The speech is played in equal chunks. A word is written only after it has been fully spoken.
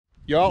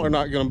Y'all are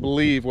not going to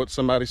believe what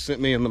somebody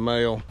sent me in the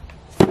mail.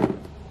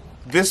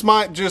 This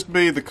might just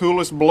be the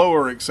coolest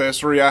blower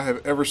accessory I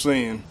have ever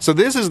seen. So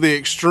this is the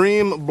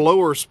Extreme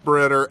Blower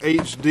Spreader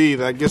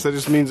HD. I guess that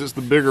just means it's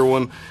the bigger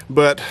one.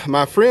 But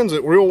my friends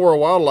at Real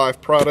World Wildlife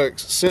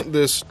Products sent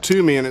this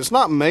to me, and it's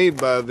not made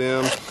by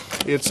them.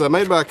 It's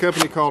made by a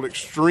company called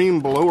Extreme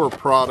Blower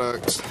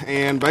Products.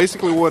 And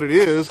basically what it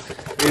is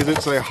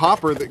it's a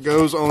hopper that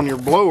goes on your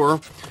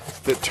blower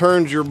that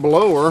turns your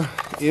blower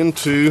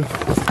into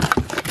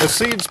a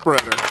seed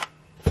spreader.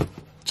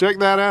 Check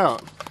that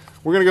out.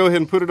 We're going to go ahead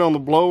and put it on the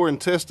blower and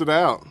test it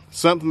out.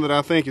 Something that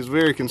I think is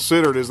very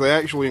considered is they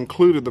actually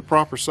included the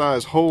proper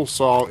size hole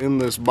saw in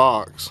this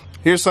box.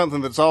 Here's something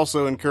that's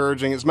also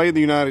encouraging. It's made in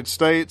the United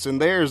States, and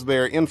there's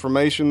their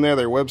information there,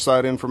 their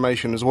website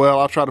information as well.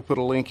 I'll try to put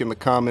a link in the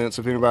comments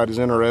if anybody's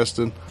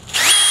interested.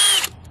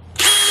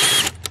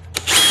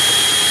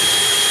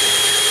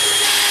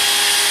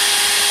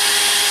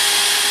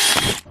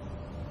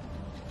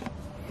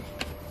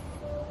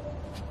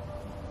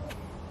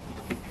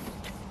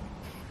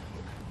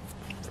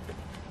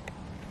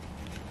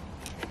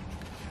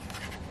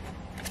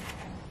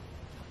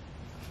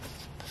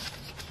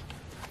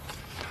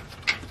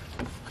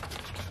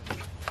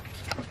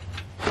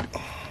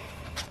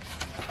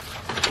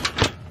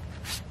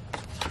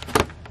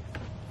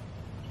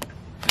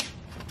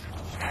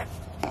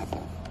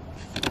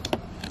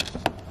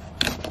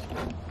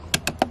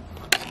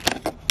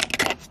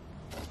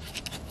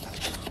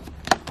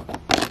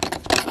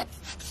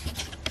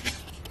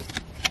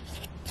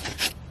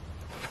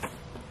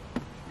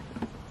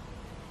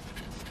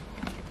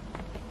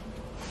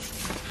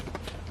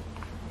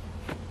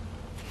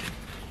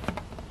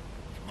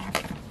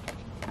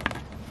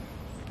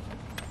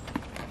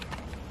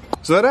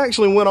 So that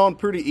actually went on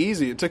pretty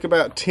easy. It took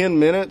about 10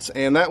 minutes,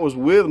 and that was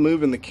with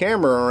moving the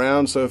camera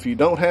around, so if you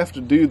don't have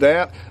to do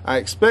that, I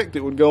expect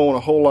it would go on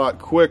a whole lot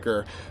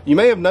quicker. You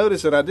may have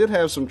noticed that I did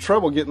have some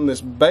trouble getting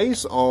this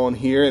base on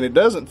here, and it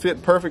doesn't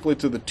fit perfectly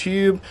to the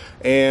tube,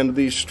 and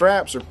these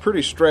straps are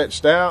pretty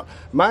stretched out.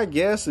 My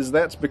guess is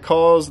that's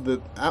because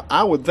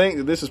I would think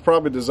that this is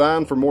probably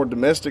designed for more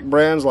domestic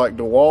brands like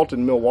DeWalt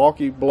and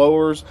Milwaukee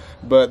blowers,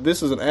 but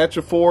this is an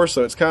Accessory,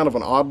 so it's kind of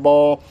an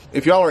oddball.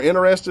 If y'all are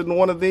interested in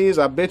one of these,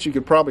 I bet you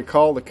could probably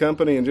call the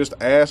company and just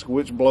ask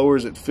which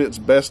blowers it fits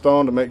best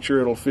on to make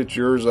sure it'll fit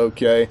yours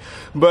okay.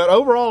 But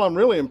overall, I'm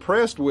really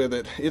impressed with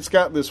it. It's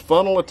got this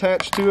funnel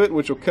attached to it,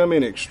 which will come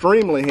in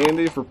extremely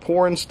handy for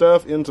pouring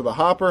stuff into the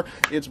hopper.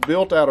 It's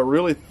built out of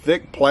really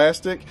thick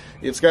plastic.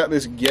 It's got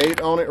this gate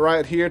on it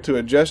right here to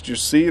adjust your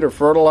seed or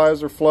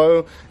fertilizer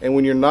flow, and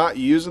when you're not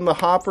using the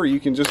hopper,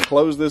 you can just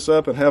close this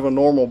up and have a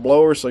normal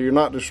blower, so you're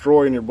not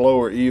destroying your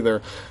blower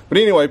either. But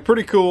anyway,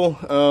 pretty cool.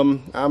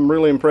 I'm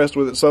really impressed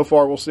with it so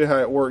far. We'll see how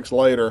it works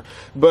later.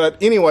 But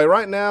anyway,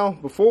 right now,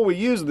 before we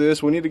use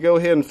this, we need to go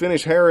ahead and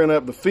finish harrowing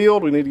up the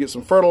field. We need to get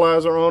some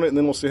fertilizer on it, and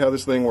then we'll see how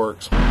this thing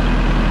works.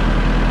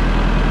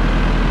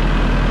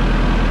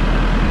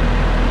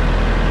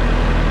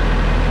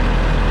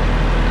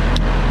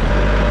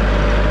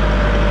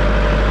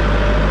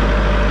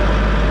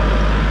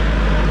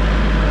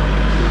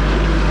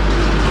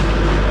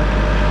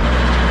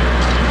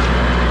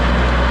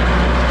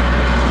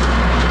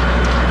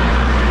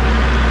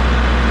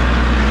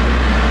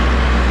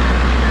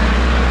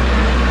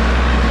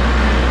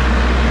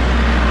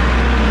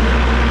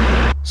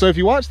 So if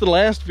you watched the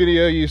last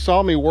video, you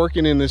saw me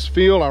working in this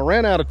field. I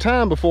ran out of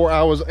time before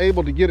I was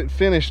able to get it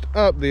finished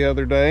up the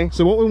other day.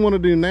 So what we want to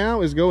do now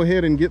is go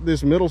ahead and get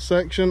this middle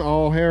section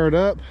all harrowed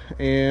up,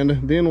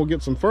 and then we'll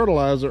get some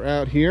fertilizer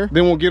out here.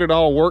 Then we'll get it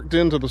all worked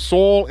into the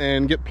soil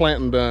and get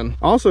planting done.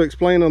 I also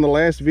explained on the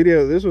last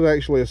video that this was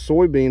actually a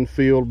soybean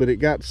field, but it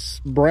got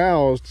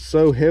browsed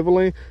so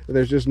heavily that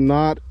there's just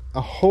not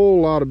a whole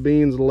lot of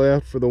beans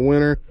left for the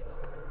winter.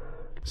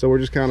 So we're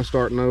just kind of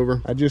starting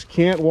over. I just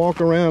can't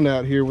walk around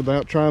out here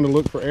without trying to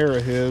look for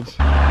arrowheads.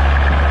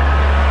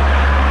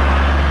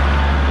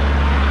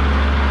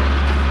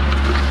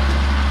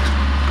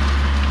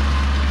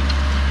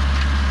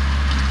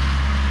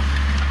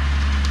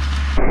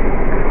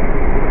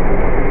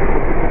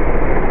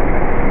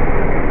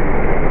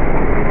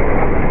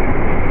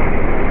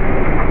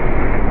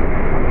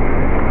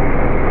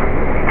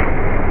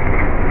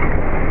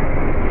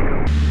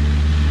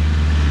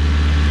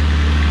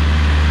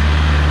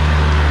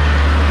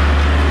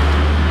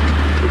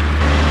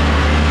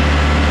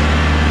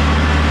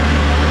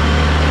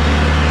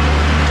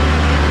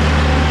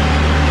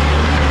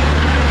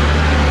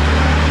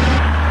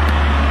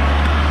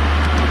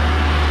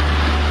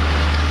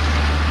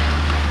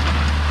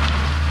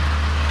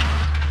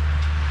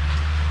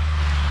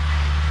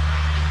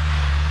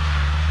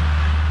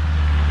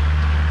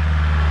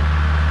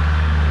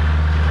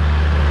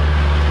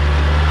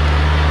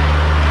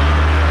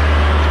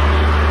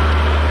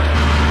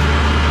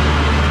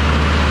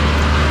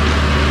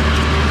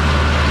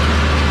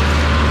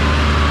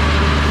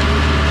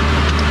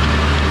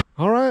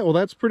 Well,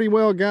 that's pretty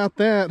well got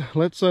that.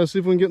 Let's see if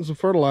we can get some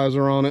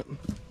fertilizer on it.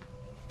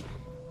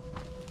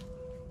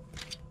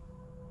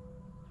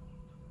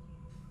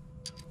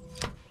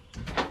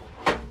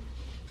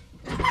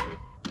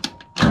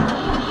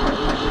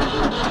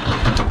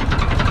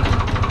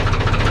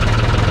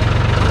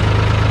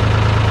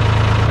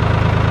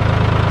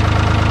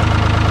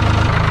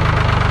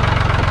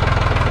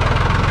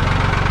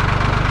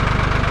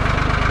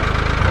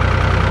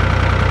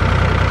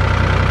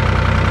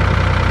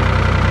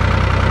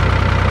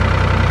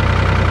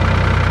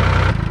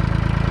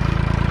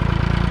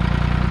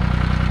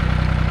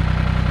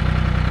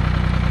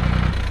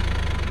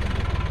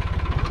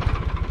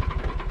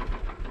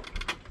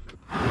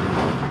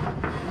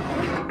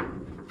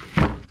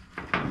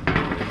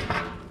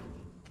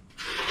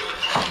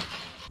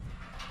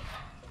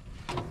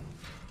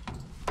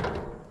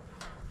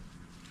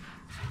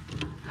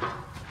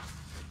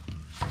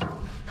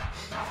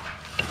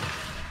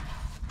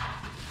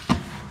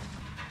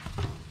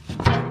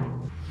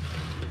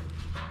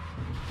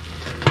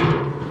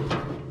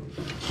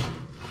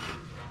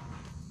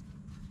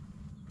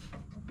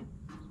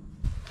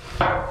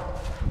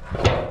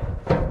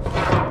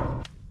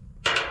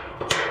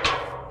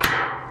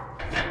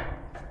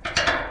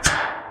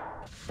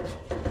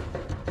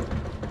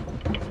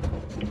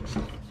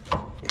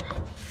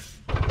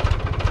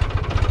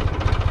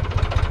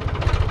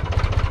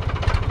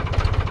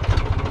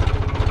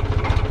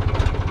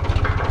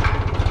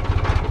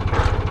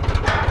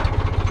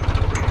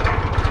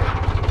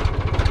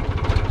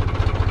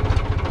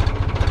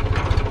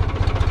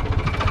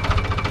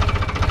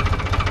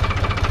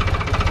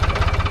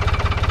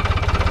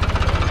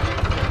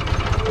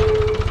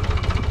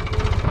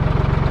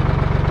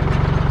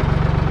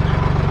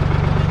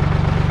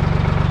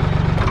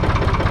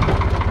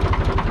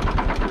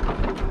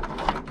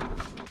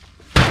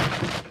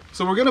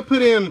 So we're gonna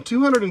put in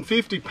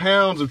 250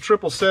 pounds of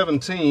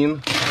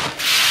 1717.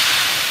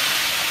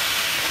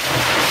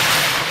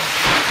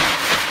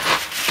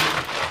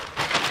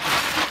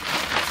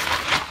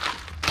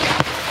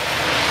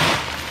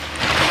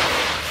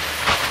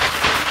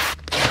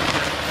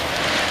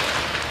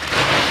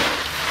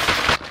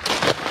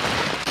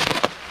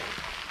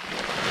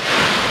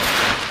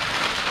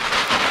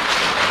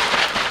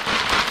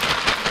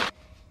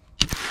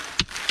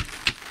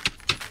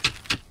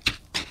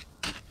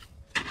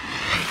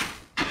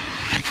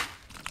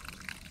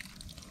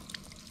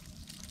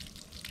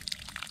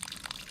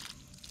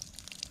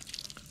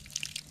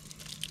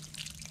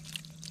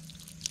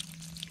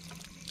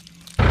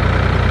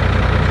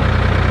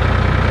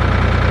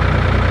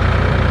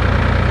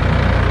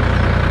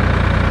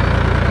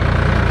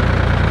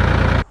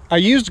 I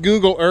used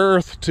Google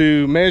Earth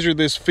to measure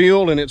this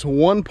field, and it's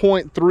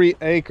 1.3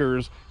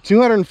 acres.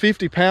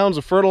 250 pounds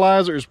of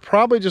fertilizer is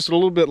probably just a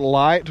little bit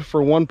light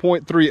for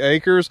 1.3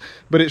 acres,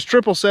 but it's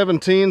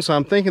 1717, so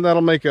I'm thinking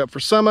that'll make up for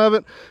some of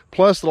it.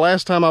 Plus, the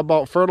last time I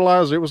bought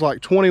fertilizer, it was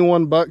like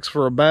 21 bucks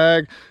for a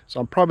bag, so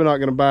I'm probably not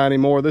gonna buy any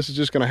more. This is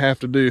just gonna have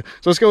to do.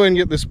 So let's go ahead and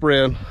get this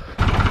spread.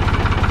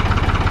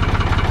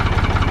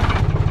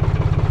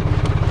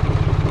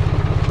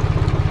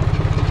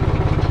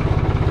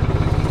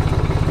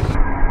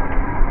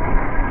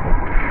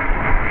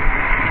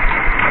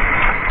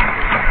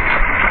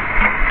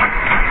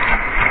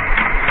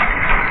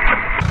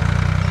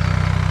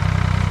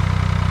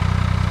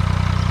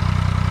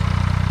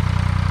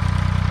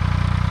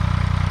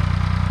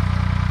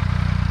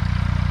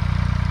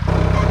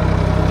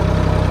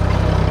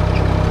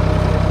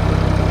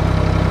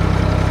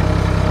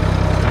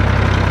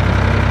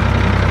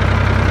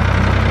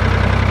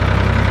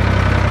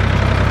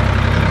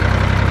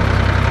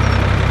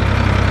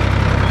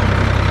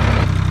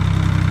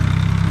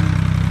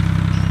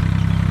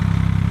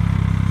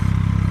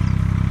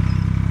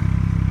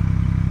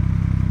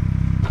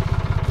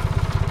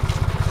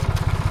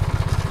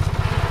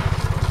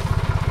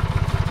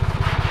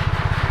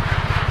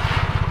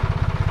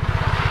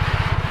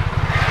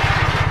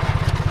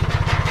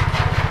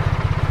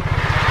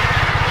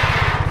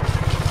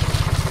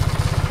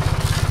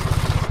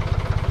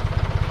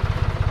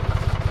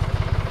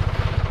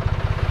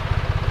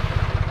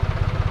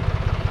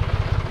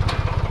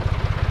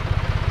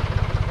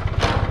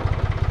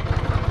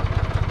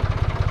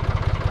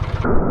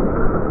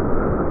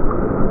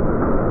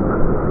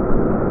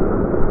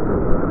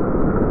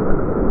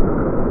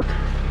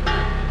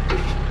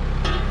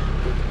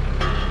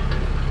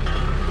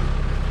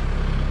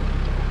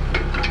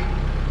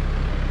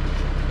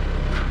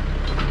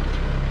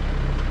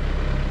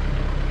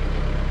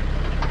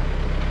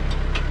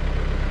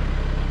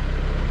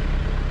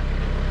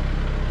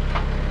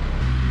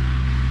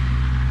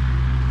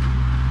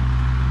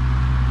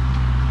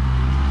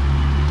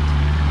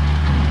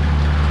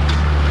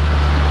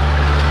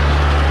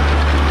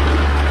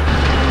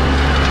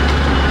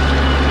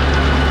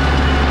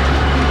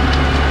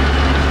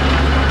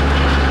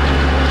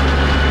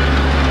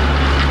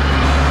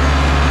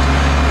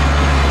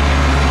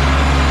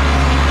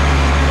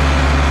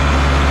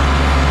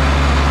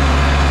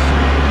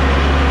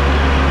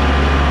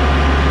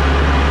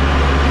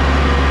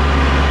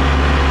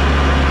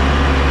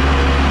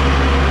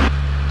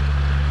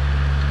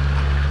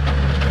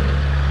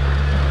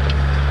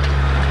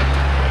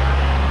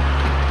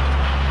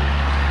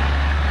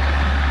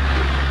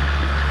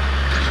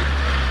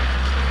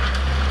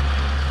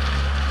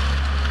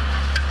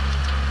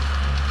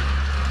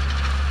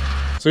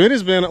 So it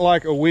has been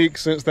like a week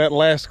since that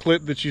last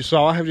clip that you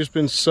saw. I have just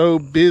been so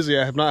busy.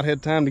 I have not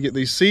had time to get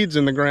these seeds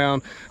in the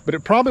ground, but it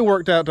probably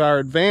worked out to our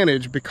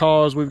advantage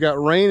because we've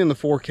got rain in the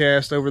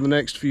forecast over the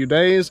next few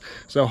days.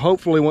 So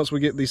hopefully once we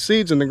get these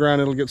seeds in the ground,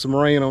 it'll get some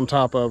rain on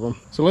top of them.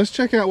 So let's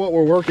check out what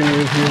we're working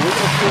with here. We're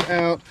gonna put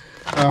out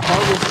a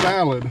harvest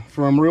salad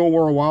from Real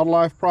World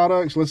Wildlife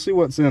Products. Let's see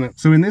what's in it.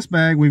 So in this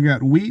bag, we've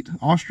got wheat,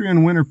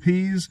 Austrian winter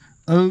peas,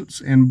 oats,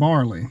 and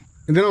barley.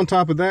 And then on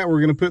top of that, we're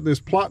going to put this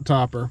plot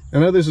topper. I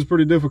know this is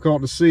pretty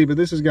difficult to see, but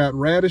this has got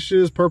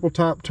radishes, purple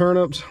top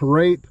turnips,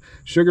 rape,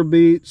 sugar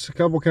beets, a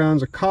couple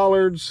kinds of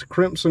collards,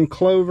 crimson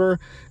clover,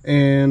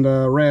 and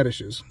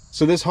radishes.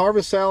 So this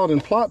harvest salad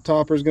and plot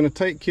topper is going to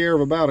take care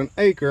of about an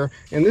acre,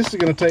 and this is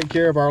going to take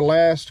care of our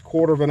last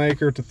quarter of an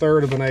acre to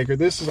third of an acre.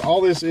 This is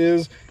all this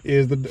is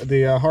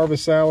the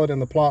harvest salad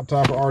and the plot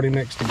topper already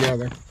mixed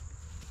together.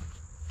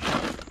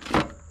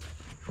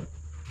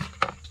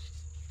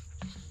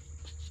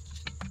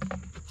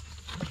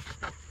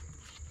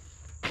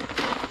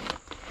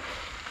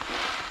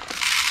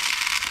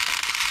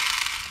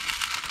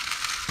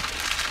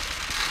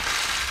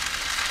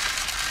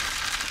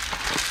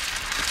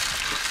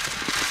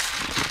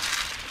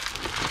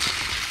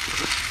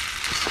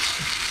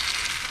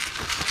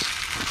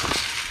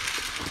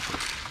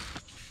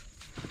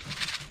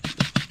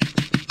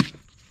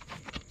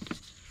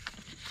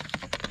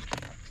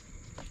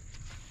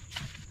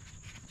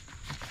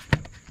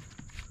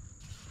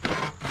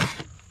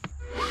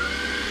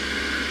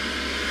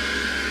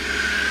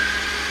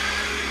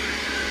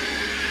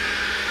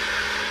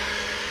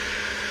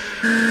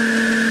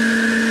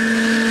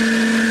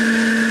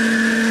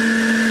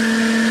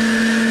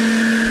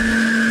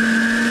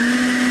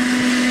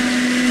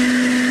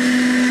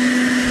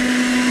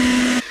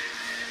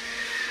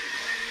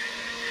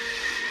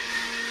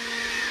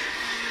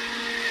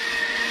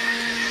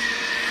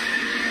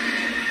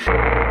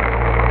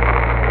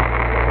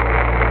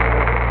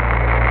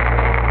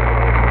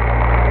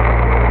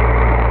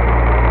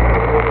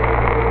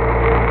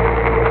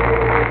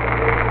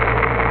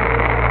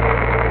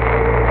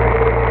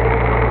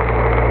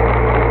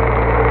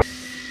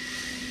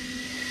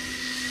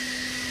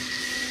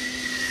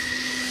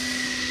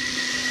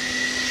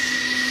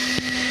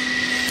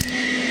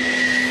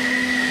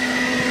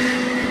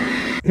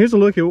 Here's a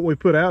look at what we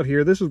put out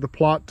here. This is the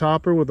plot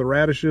topper with the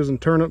radishes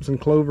and turnips and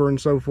clover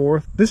and so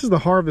forth. This is the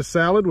harvest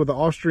salad with the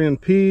Austrian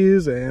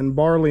peas and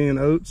barley and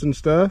oats and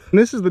stuff. And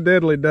this is the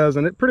Deadly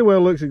Dozen. It pretty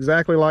well looks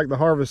exactly like the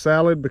harvest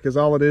salad because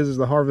all it is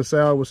the harvest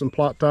salad with some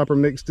plot topper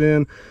mixed in.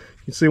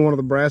 You can see one of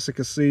the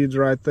brassica seeds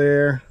right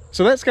there.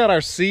 So that's got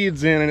our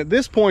seeds in, and at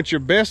this point your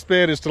best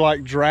bet is to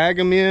like drag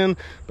them in,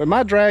 but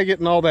my drag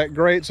isn't all that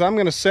great, so I'm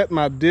going to set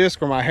my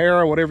disc or my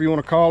harrow, whatever you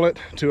want to call it,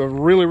 to a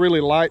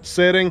really light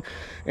setting,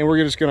 and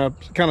we're just going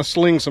to kind of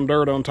sling some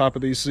dirt on top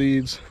of these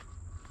seeds.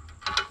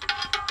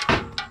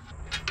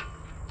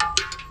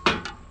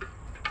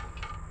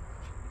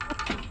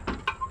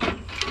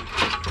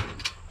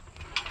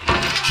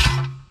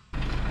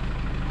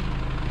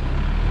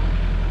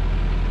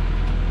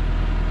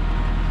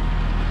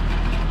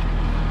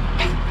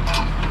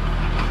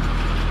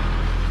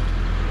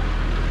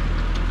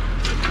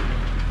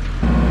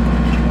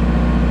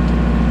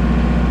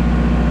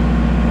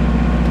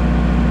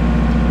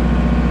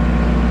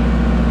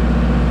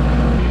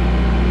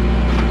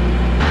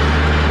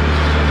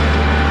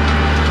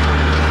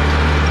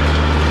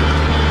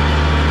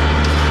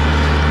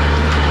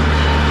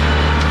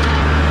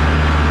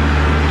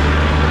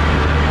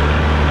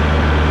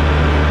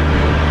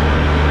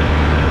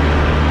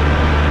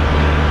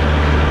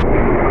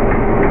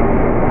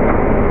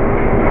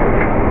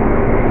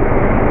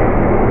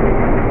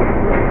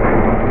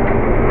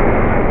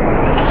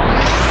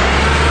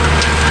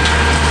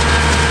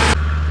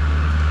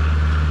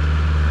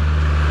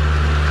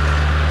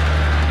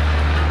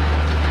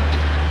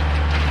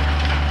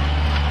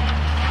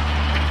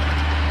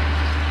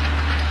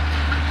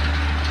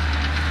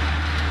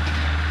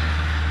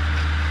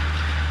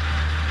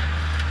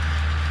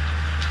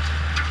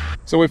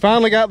 So we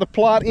finally got the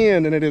plot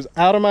in, and it is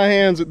out of my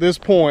hands at this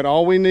point.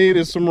 All we need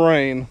is some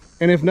rain.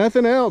 And if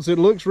nothing else, it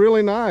looks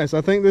really nice. I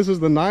think this is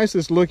the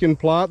nicest looking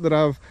plot that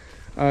I've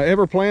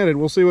ever planted.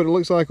 We'll see what it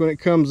looks like when it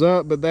comes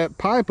up, but that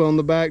pipe on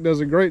the back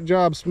does a great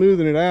job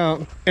smoothing it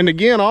out. And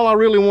again, all I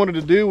really wanted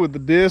to do with the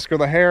disc or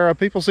the harrow,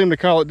 people seem to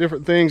call it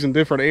different things in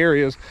different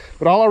areas,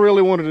 but all I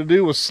really wanted to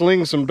do was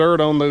sling some dirt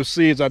on those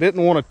seeds. I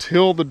didn't want to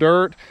till the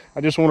dirt. I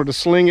just wanted to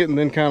sling it and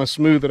then kind of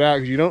smooth it out,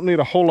 because you don't need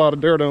a whole lot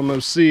of dirt on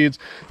those seeds,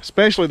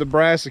 especially the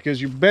brassicas.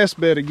 Your best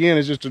bet again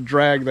is just to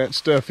drag that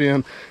stuff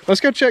in.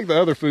 Let's go check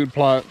the other food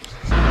plot.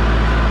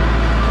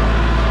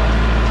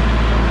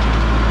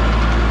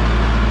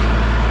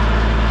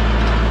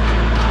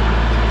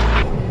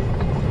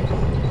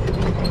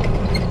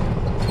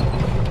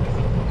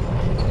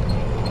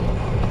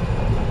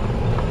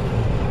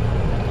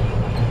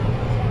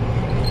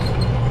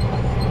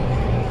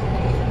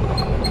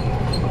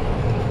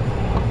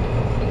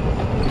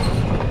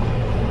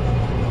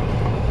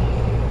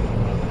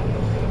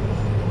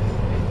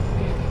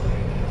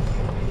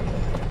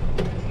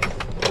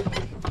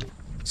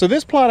 So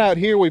this plot out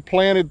here we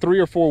planted 3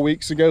 or 4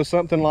 weeks ago,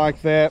 something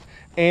like that,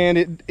 and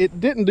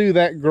it didn't do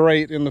that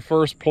great in the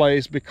first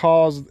place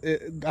because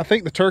I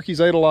think the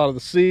turkeys ate a lot of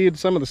the seed.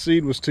 Some of the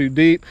seed was too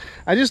deep.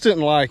 I just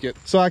didn't like it.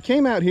 So I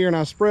came out here and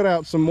I spread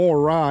out some more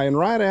rye, and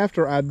right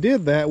after I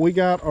did that, we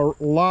got a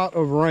lot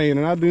of rain,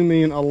 and I do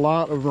mean a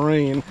lot of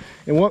rain.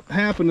 And what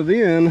happened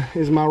then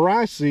is my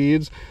rye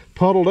seeds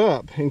puddled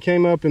up and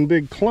came up in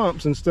big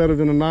clumps instead of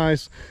in a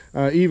nice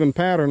even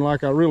pattern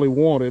like I really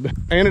wanted.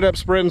 I ended up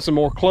spreading some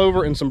more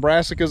clover and some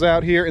brassicas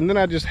out here, and then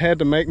I just had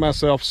to make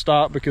myself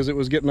stop because it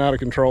was getting out of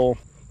control.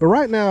 But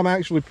right now I'm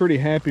actually pretty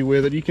happy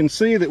with it. You can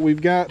see that we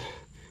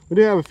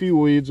do have a few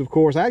weeds, of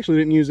course. I actually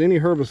didn't use any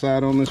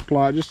herbicide on this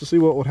plot just to see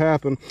what would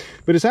happen,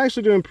 but it's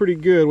actually doing pretty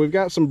good. We've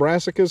got some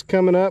brassicas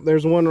coming up.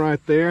 There's one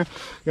right there.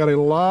 Got a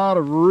lot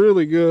of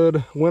really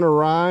good winter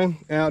rye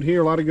out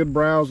here, a lot of good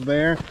browse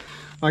there.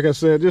 Like I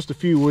said, just a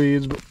few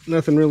weeds, but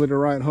nothing really to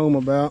write home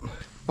about.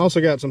 Also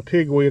got some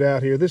pigweed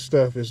out here. This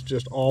stuff is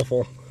just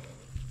awful.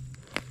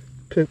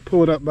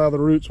 Pull it up by the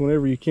roots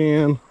whenever you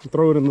can,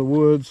 throw it in the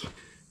woods.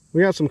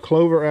 We got some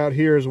clover out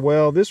here as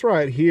well. This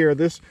right here,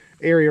 this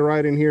area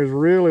right in here is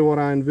really what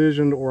I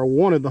envisioned or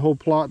wanted the whole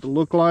plot to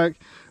look like.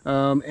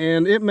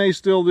 And it may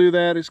still do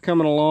that. It's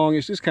coming along.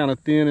 It's just kind of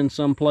thin in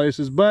some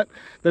places, but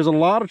there's a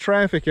lot of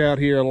traffic out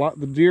here.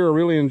 The deer are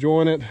really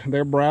enjoying it.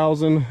 They're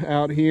browsing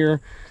out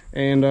here,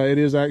 and it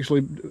is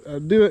actually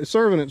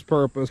serving its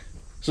purpose.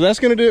 So that's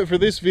going to do it for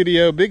this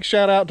video. Big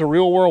shout out to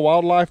Real World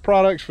Wildlife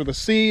Products for the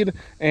seed,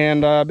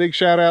 and big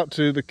shout out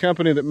to the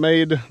company that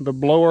made the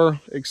blower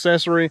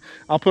accessory.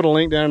 I'll put a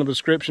link down in the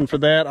description for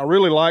that. I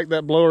really like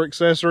that blower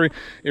accessory.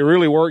 It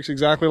really works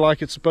exactly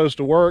like it's supposed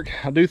to work.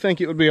 I do think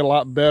it would be a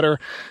lot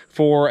better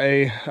for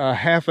a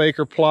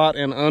half-acre plot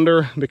and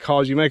under,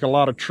 because you make a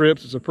lot of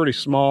trips. It's a pretty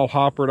small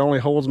hopper. It only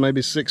holds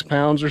maybe 6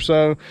 pounds or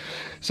so.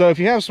 So if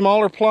you have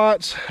smaller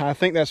plots, I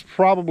think that's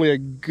probably a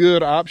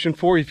good option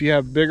for you. If you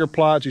have bigger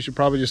plots, you should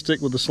probably probably just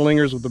stick with the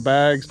slingers with the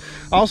bags.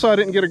 Also, I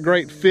didn't get a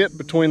great fit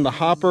between the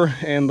hopper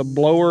and the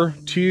blower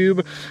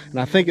tube, and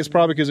I think it's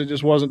probably because it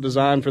just wasn't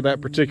designed for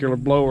that particular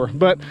blower.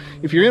 But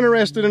if you're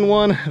interested in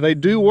one, they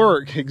do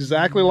work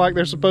exactly like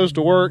they're supposed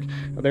to work.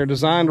 They're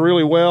designed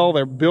really well,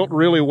 they're built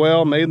really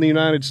well, made in the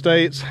United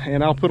States,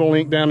 and I'll put a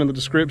link down in the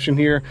description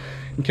here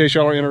in case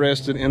y'all are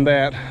interested in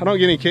that. I don't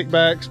get any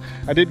kickbacks.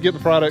 I did get the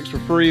products for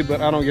free,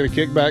 but I don't get a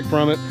kickback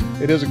from it.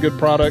 It is a good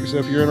product, so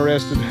if you're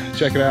interested,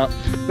 check it out.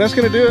 That's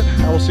gonna do it.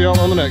 I will see y'all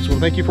on the next one.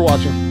 Thank you for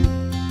watching.